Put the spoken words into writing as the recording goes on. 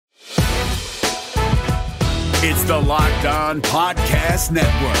It's the Locked On Podcast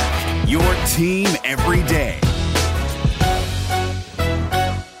Network, your team every day.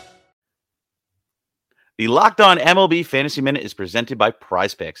 The Locked On MLB Fantasy Minute is presented by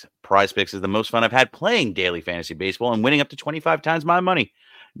Prize Picks. Prize Picks is the most fun I've had playing daily fantasy baseball and winning up to 25 times my money.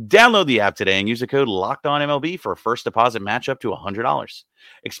 Download the app today and use the code LOCKEDONMLB for a first deposit match up to $100.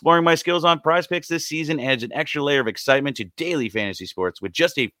 Exploring my skills on Prize Picks this season adds an extra layer of excitement to daily fantasy sports. With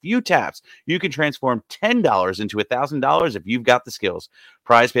just a few taps, you can transform $10 into $1,000 if you've got the skills.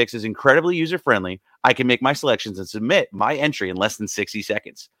 Prize Picks is incredibly user-friendly. I can make my selections and submit my entry in less than 60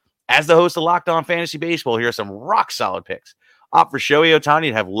 seconds. As the host of Locked On Fantasy Baseball, here are some rock-solid picks. Opt for Shohei Ohtani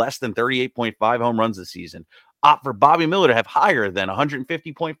to have less than 38.5 home runs this season. Opt for Bobby Miller to have higher than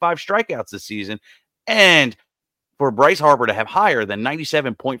 150.5 strikeouts this season. And for Bryce Harper to have higher than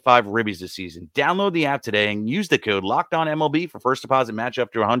 97.5 ribbies this season. Download the app today and use the code LOCKEDONMLB for first deposit match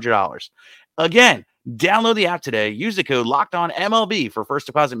up to $100. Again, download the app today. Use the code LOCKEDONMLB for first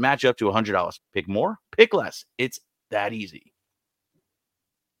deposit match up to $100. Pick more, pick less. It's that easy.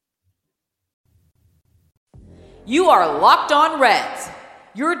 You are Locked On Reds,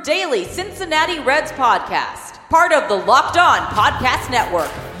 your daily Cincinnati Reds podcast. Part of the Locked On Podcast Network,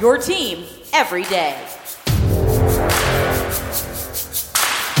 your team every day.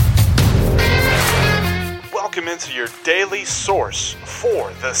 Welcome into your daily source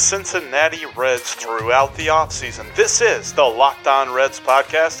for the Cincinnati Reds throughout the offseason. This is the Locked On Reds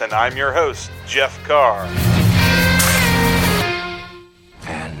podcast, and I'm your host, Jeff Carr.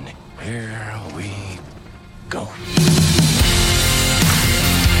 And here we go.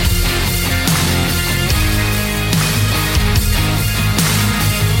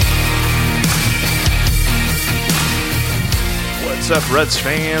 What's up, Reds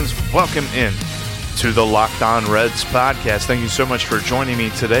fans? Welcome in to the Locked On Reds podcast. Thank you so much for joining me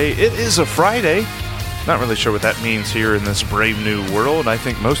today. It is a Friday. Not really sure what that means here in this brave new world. I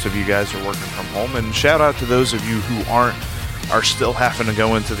think most of you guys are working from home, and shout out to those of you who are still having to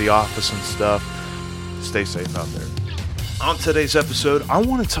go into the office and stuff. Stay safe out there. On today's episode, I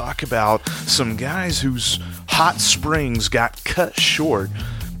want to talk about some guys whose hot springs got cut short,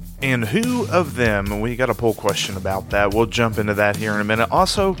 and who of them. We got a poll question about that. We'll jump into that here in a minute.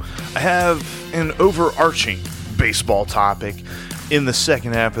 Also, I have an overarching baseball topic in the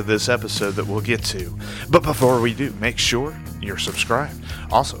second half of this episode that we'll get to. But before we do, make sure you're subscribed.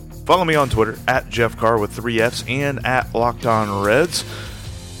 Also, follow me on Twitter at Jeff Carr with 3 Fs and at Locked On Reds.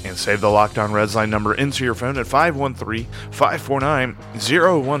 And save the Locked On Reds line number into your phone at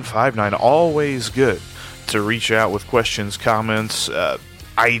 513-549-0159. Always good to reach out with questions, comments,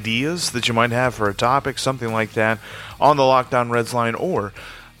 ideas that you might have for a topic, something like that, on the Locked On Reds line or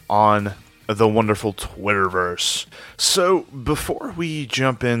on the wonderful Twitterverse. So before we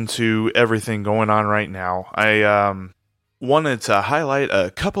jump into everything going on right now, I wanted to highlight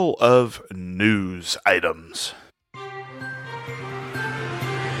a couple of news items.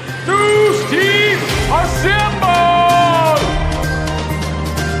 News team assemble!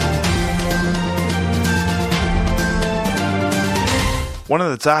 One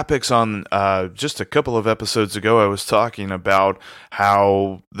of the topics on just a couple of episodes ago, I was talking about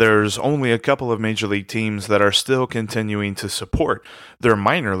how there's only a couple of major league teams that are still continuing to support their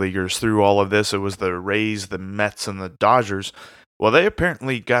minor leaguers through all of this. It was the Rays, the Mets, and the Dodgers. Well, they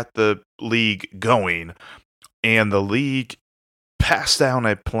apparently got the league going, and the league passed down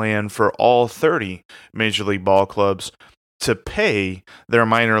a plan for all 30 major league ball clubs to pay their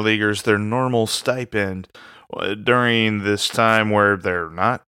minor leaguers their normal stipend during this time where they're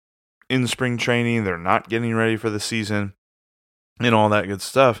not in spring training, they're not getting ready for the season, and all that good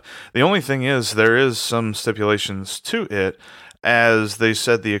stuff. The only thing is, there is some stipulations to it. As they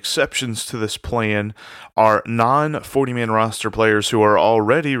said, the exceptions to this plan are non-40-man roster players who are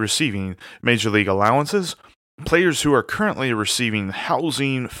already receiving major league allowances, players who are currently receiving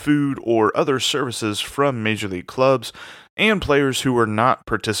housing, food, or other services from major league clubs, and players who are not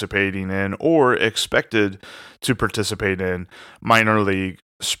participating in or expected to participate in minor league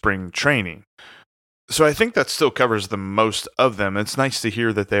spring training. So I think that still covers the most of them. It's nice to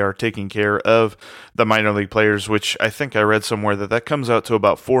hear that they are taking care of the minor league players, which I think I read somewhere that comes out to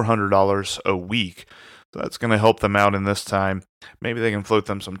about $400 a week. So that's going to help them out in this time. Maybe they can float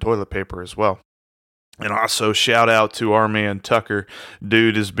them some toilet paper as well. And also, shout out to our man Tucker.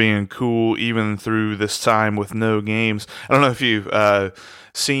 Dude is being cool even through this time with no games. I don't know if you've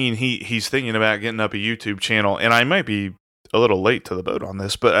seen, he's thinking about getting up a YouTube channel, and I might be a little late to the boat on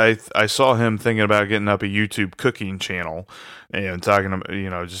this, but I saw him thinking about getting up a YouTube cooking channel and talking about,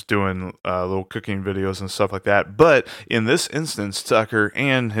 just doing little cooking videos and stuff like that. But in this instance, Tucker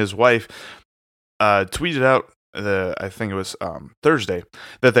and his wife tweeted out, I think it was Thursday,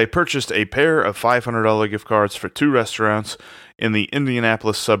 that they purchased a pair of $500 gift cards for 2 restaurants in the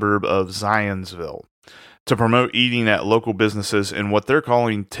Indianapolis suburb of Zionsville to promote eating at local businesses in what they're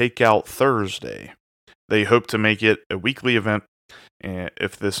calling Takeout Thursday. They hope to make it a weekly event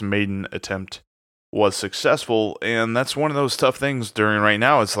if this maiden attempt was successful, and that's one of those tough things during right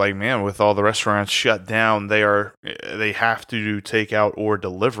now. It's like, man, with all the restaurants shut down, they have to do takeout or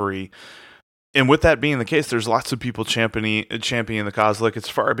delivery. And with that being the case, there's lots of people championing the cause. Look, it's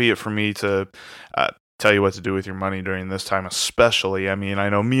far be it for me to tell you what to do with your money during this time, especially. I mean, I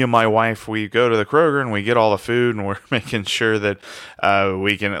know me and my wife, we go to the Kroger and we get all the food, and we're making sure that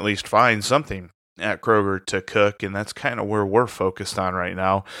we can at least find something at Kroger to cook, and that's kind of where we're focused on right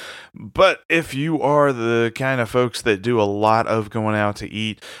now. But if you are the kind of folks that do a lot of going out to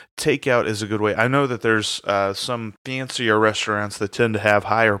eat, takeout is a good way. I know that there's some fancier restaurants that tend to have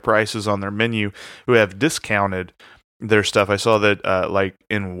higher prices on their menu who have discounted their stuff. I saw that like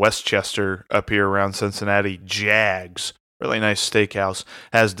in Westchester up here around Cincinnati, Jags, really nice steakhouse,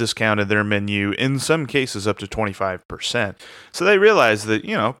 has discounted their menu in some cases up to 25%. So they realize that,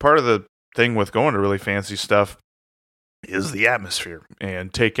 you know, part of the thing with going to really fancy stuff is the atmosphere,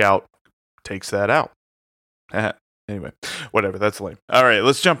 and takeout takes that out. Anyway, whatever, that's lame. All right,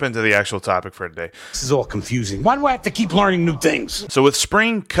 let's jump into the actual topic for today. This is all confusing. Why do I have to keep learning new things? So with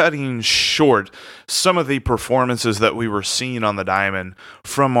spring cutting short some of the performances that we were seeing on the diamond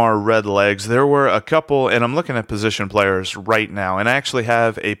from our Red Legs, there were a couple, and I'm looking at position players right now, and I actually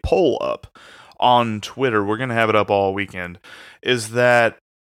have a poll up on Twitter. We're going to have it up all weekend. Is that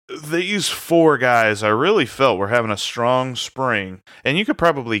these 4 guys I really felt were having a strong spring, and you could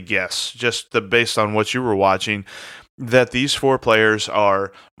probably guess, just based on what you were watching, that these 4 players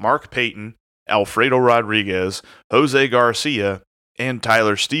are Mark Payton, Alfredo Rodriguez, Jose Garcia, and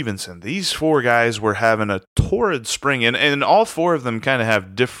Tyler Stevenson. These 4 guys were having a torrid spring, and all 4 of them kind of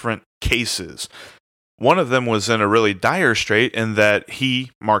have different cases. One of them was in a really dire strait in that he,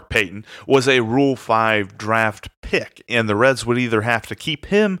 Mark Payton, was a Rule 5 draft pick, and the Reds would either have to keep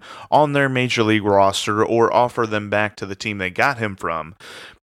him on their Major League roster or offer them back to the team they got him from.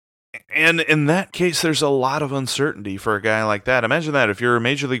 And in that case, there's a lot of uncertainty for a guy like that. Imagine that if you're a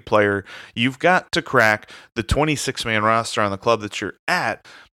Major League player, you've got to crack the 26-man roster on the club that you're at,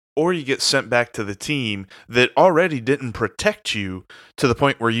 or you get sent back to the team that already didn't protect you to the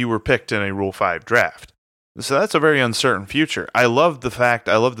point where you were picked in a Rule 5 draft. So that's a very uncertain future. I love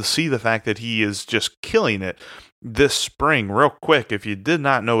to see the fact that he is just killing it this spring. Real quick, if you did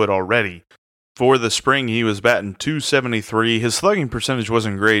not know it already, for the spring he was batting .273. His slugging percentage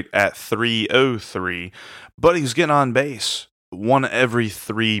wasn't great at .303, but he's getting on base 1 every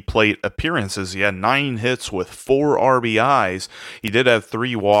 3 plate appearances. He had 9 hits with 4 RBIs. He did have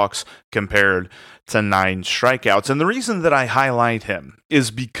 3 walks compared to 9 strikeouts. And the reason that I highlight him is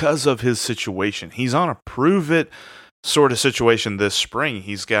because of his situation. He's on a prove-it sort of situation this spring.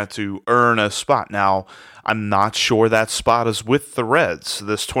 He's got to earn a spot. Now, I'm not sure that spot is with the Reds.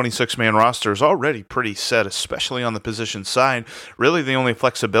 This 26-man roster is already pretty set, especially on the position side. Really, the only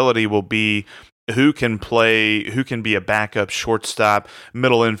flexibility will be who can be a backup shortstop,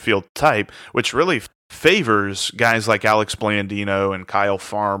 middle infield type, which really favors guys like Alex Blandino and Kyle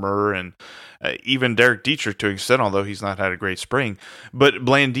Farmer and even Derek Dietrich to an extent, although he's not had a great spring. But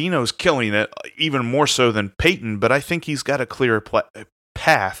Blandino's killing it even more so than Payton, but I think he's got a clear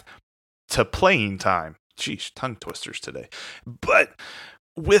path to playing time. Geez, tongue twisters today. But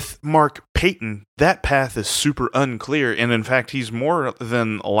with Mark Payton, that path is super unclear, and in fact, he's more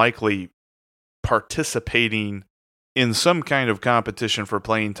than likely participating in some kind of competition for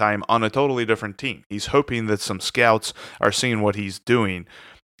playing time on a totally different team. He's hoping that some scouts are seeing what he's doing.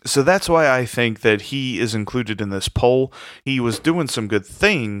 So that's why I think that he is included in this poll. He was doing some good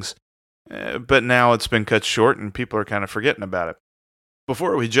things, but now it's been cut short and people are kind of forgetting about it.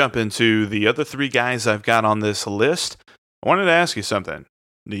 Before we jump into the other 3 guys I've got on this list, I wanted to ask you something.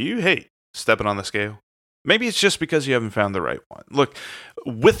 Do you hate stepping on the scale? Maybe it's just because you haven't found the right one. Look,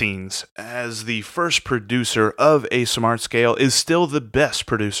 Withings, as the first producer of a smart scale, is still the best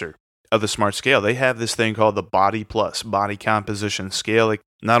producer of the smart scale. They have this thing called the Body Plus body composition scale.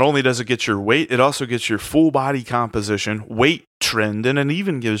 Not only does it get your weight, it also gets your full body composition, weight trend, and it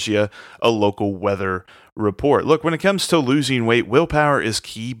even gives you a local weather report. Look, when it comes to losing weight, willpower is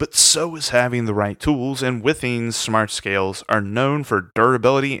key, but so is having the right tools, and Withings smart scales are known for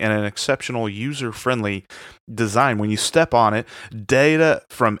durability and an exceptional user-friendly design. When you step on it, data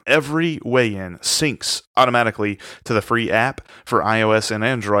from every weigh-in syncs automatically to the free app for iOS and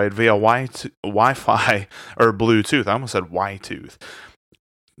Android via Wi-Fi or Bluetooth. I almost said Y-tooth.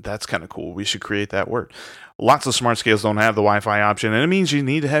 That's kind of cool. We should create that word. Lots of smart scales don't have the Wi-Fi option, and it means you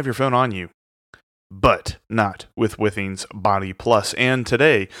need to have your phone on you. But not with Withings Body Plus. And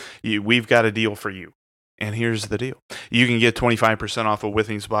today, we've got a deal for you. And here's the deal. You can get 25% off a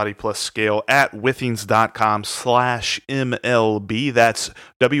Withings Body Plus scale at withings.com/MLB. That's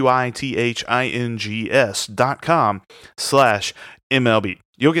withings.com/MLB.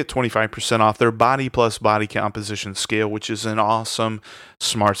 You'll get 25% off their Body Plus body composition scale, which is an awesome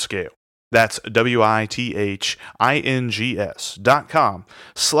smart scale. That's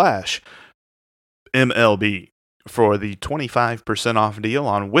withings.com/MLB for the 25% off deal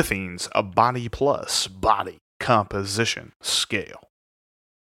on Withings, a Body Plus body composition scale.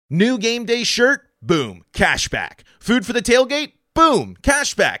 New game day shirt? Boom, cashback. Food for the tailgate? Boom,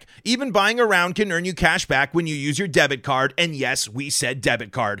 cashback. Even buying a round can earn you cashback when you use your debit card. And yes, we said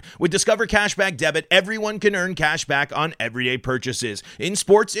debit card. With Discover Cashback Debit, everyone can earn cashback on everyday purchases. In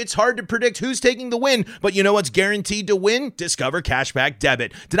sports, it's hard to predict who's taking the win, but you know what's guaranteed to win? Discover Cashback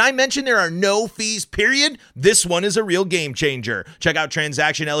Debit. Did I mention there are no fees, period? This one is a real game changer. Check out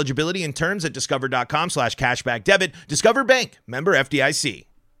transaction eligibility and terms at discover.com/cashback debit. Discover Bank, member FDIC.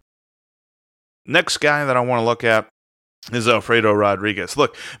 Next guy that I want to look at is Alfredo Rodriguez.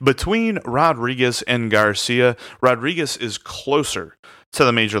 Look, between Rodriguez and Garcia, Rodriguez is closer to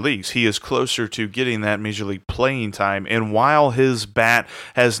the major leagues. He is closer to getting that major league playing time. And while his bat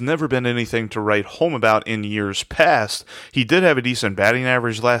has never been anything to write home about in years past, he did have a decent batting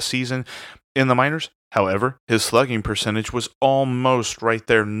average last season in the minors. However, his slugging percentage was almost right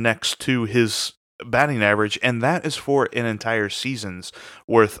there next to his batting average, and that is for an entire season's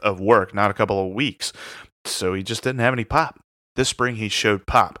worth of work, not a couple of weeks. So he just didn't have any pop. This spring he showed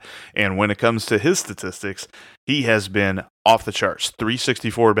pop, and when it comes to his statistics, he has been off the charts.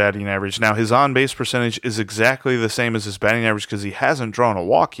 364 batting average. Now his on-base percentage is exactly the same as his batting average because he hasn't drawn a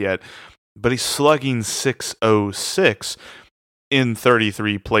walk yet, but he's slugging .606 in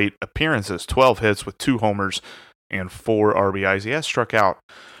 33 plate appearances, 12 hits with 2 homers and 4 RBIs. He has struck out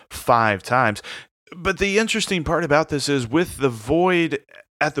 5 times. But the interesting part about this is with the void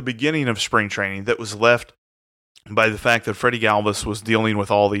at the beginning of spring training that was left by the fact that Freddie Galvis was dealing with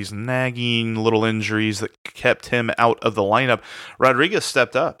all these nagging little injuries that kept him out of the lineup, Rodriguez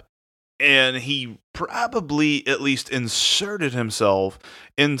stepped up. And he probably at least inserted himself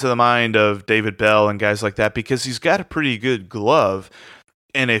into the mind of David Bell and guys like that because he's got a pretty good glove.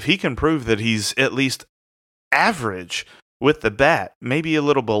 And if he can prove that he's at least average with the bat, maybe a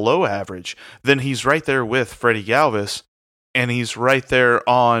little below average, then he's right there with Freddie Galvis. And he's right there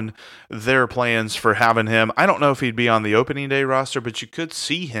on their plans for having him. I don't know if he'd be on the opening day roster, but you could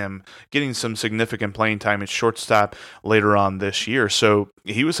see him getting some significant playing time at shortstop later on this year. So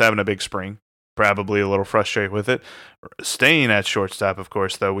he was having a big spring, probably a little frustrated with it. Staying at shortstop, of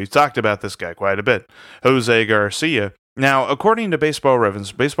course, though, we've talked about this guy quite a bit. Jose Garcia. Now, according to Baseball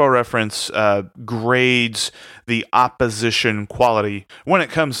Reference grades the opposition quality when it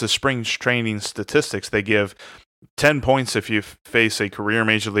comes to spring training statistics. They give 10 points if you face a career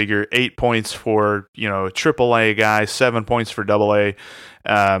major leaguer, 8 points for, a AAA guy, 7 points for AA,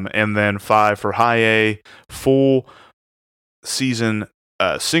 and then 5 for high A. Full season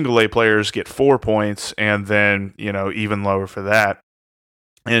single A players get 4 points, and then, even lower for that.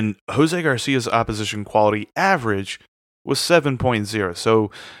 And Jose Garcia's opposition quality average was 7.0. So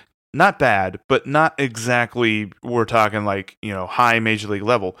not bad, but not exactly, we're talking like, high major league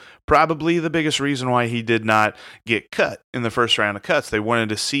level. Probably the biggest reason why he did not get cut in the first round of cuts. They wanted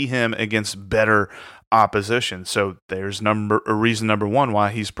to see him against better opposition. So there's reason number one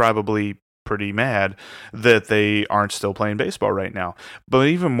why he's probably pretty mad that they aren't still playing baseball right now. But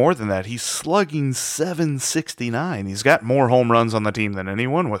even more than that, he's slugging .769. He's got more home runs on the team than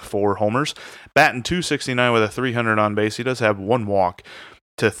anyone with 4 homers. Batting .269 with a 300 on base. He does have 1 walk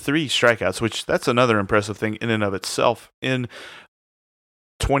to 3 strikeouts, which that's another impressive thing in and of itself. In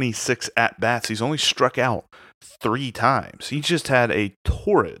 26 at-bats, he's only struck out 3 times. He just had a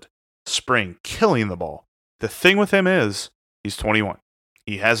torrid spring, killing the ball. The thing with him is he's 21.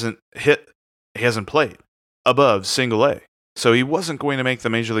 He hasn't played above single A. So he wasn't going to make the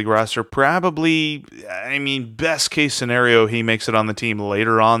major league roster. Probably, best case scenario, he makes it on the team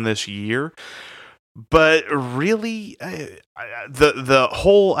later on this year. But really, the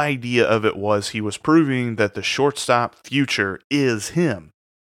whole idea of it was he was proving that the shortstop future is him.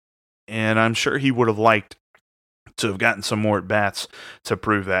 And I'm sure he would have liked to have gotten some more at-bats to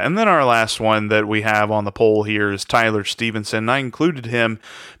prove that. And then our last one that we have on the poll here is Tyler Stevenson. I included him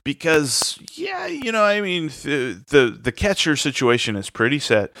because, the catcher situation is pretty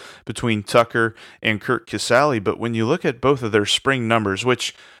set between Tucker and Curt Casali, but when you look at both of their spring numbers,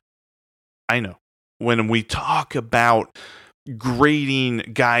 which I know, when we talk about grading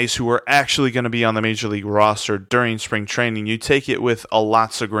guys who are actually going to be on the Major League roster during spring training, you take it with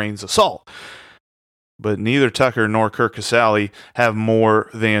lots of grains of salt. But neither Tucker nor Curt Casali have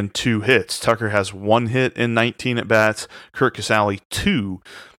more than 2 hits. Tucker has 1 hit in 19 at-bats, Curt Casali 2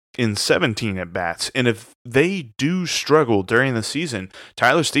 in 17 at-bats. And if they do struggle during the season,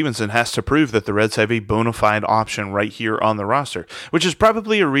 Tyler Stevenson has to prove that the Reds have a bona fide option right here on the roster, which is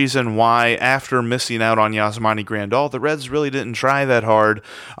probably a reason why, after missing out on Yasmani Grandal, the Reds really didn't try that hard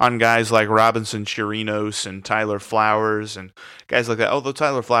on guys like Robinson Chirinos and Tyler Flowers and guys like that, although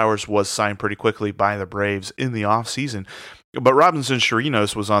Tyler Flowers was signed pretty quickly by the Braves in the offseason. But Robinson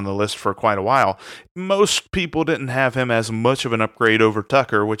Chirinos was on the list for quite a while. Most people didn't have him as much of an upgrade over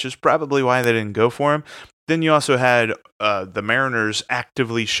Tucker, which is probably why they didn't go for him. Then you also had the Mariners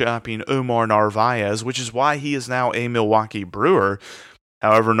actively shopping Omar Narvaez, which is why he is now a Milwaukee Brewer.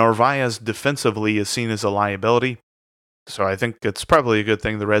 However, Narvaez defensively is seen as a liability, so I think it's probably a good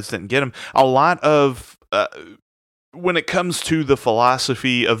thing the Reds didn't get him. A lot of when it comes to the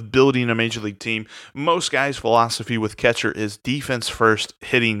philosophy of building a major league team, most guys' philosophy with catcher is defense first,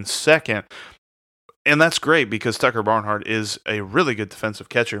 hitting second. And that's great because Tucker Barnhart is a really good defensive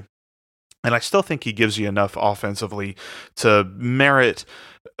catcher. And I still think he gives you enough offensively to merit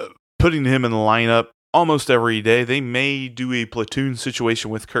putting him in the lineup almost every day. They may do a platoon situation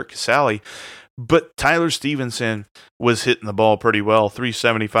with Curt Casali, but Tyler Stevenson was hitting the ball pretty well.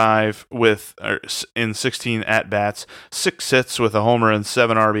 375 in 16 at-bats, 6 hits with a homer and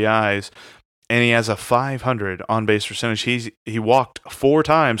 7 RBIs, and he has a .500 on-base percentage. He walked 4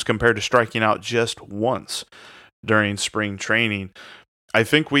 times compared to striking out just once during spring training. I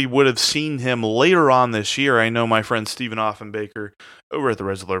think we would have seen him later on this year. I know my friend Stephen Offenbaker over at the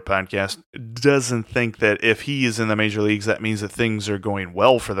Reds Alert podcast doesn't think that if he is in the major leagues, that means that things are going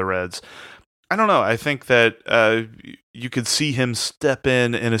well for the Reds. I don't know. I think that you could see him step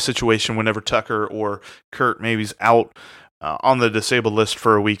in a situation whenever Tucker or Curt maybe's out on the disabled list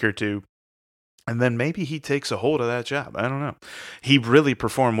for a week or two. And then maybe he takes a hold of that job. I don't know. He really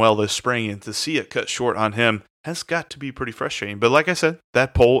performed well this spring, and to see it cut short on him has got to be pretty frustrating. But like I said,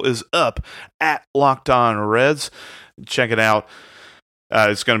 that poll is up at Locked On Reds. Check it out.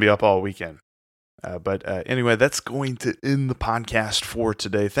 It's going to be up all weekend. But anyway, that's going to end the podcast for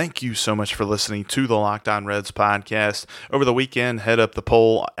today. Thank you so much for listening to the Locked On Reds podcast. Over the weekend, head up the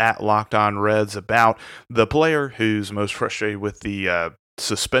poll at Locked On Reds about the player who's most frustrated with the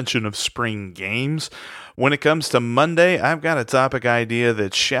suspension of spring games. When it comes to Monday, I've got a topic idea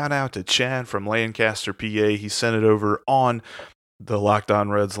that shout out to Chad from Lancaster, PA. He sent it over on the Locked On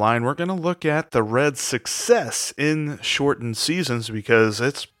Reds line. We're going to look at the Reds' success in shortened seasons because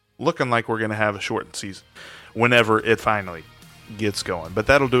it's looking like we're going to have a shortened season whenever it finally gets going. But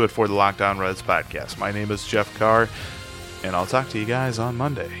that'll do it for the Locked On Reds podcast. My name is Jeff Carr, and I'll talk to you guys on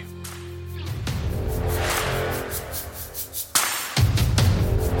Monday.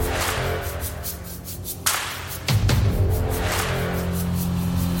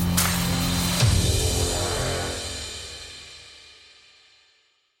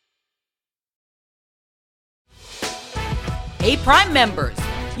 Hey, Prime members,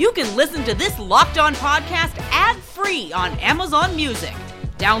 you can listen to this Locked On podcast ad-free on Amazon Music.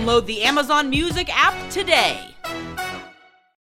 Download the Amazon Music app today.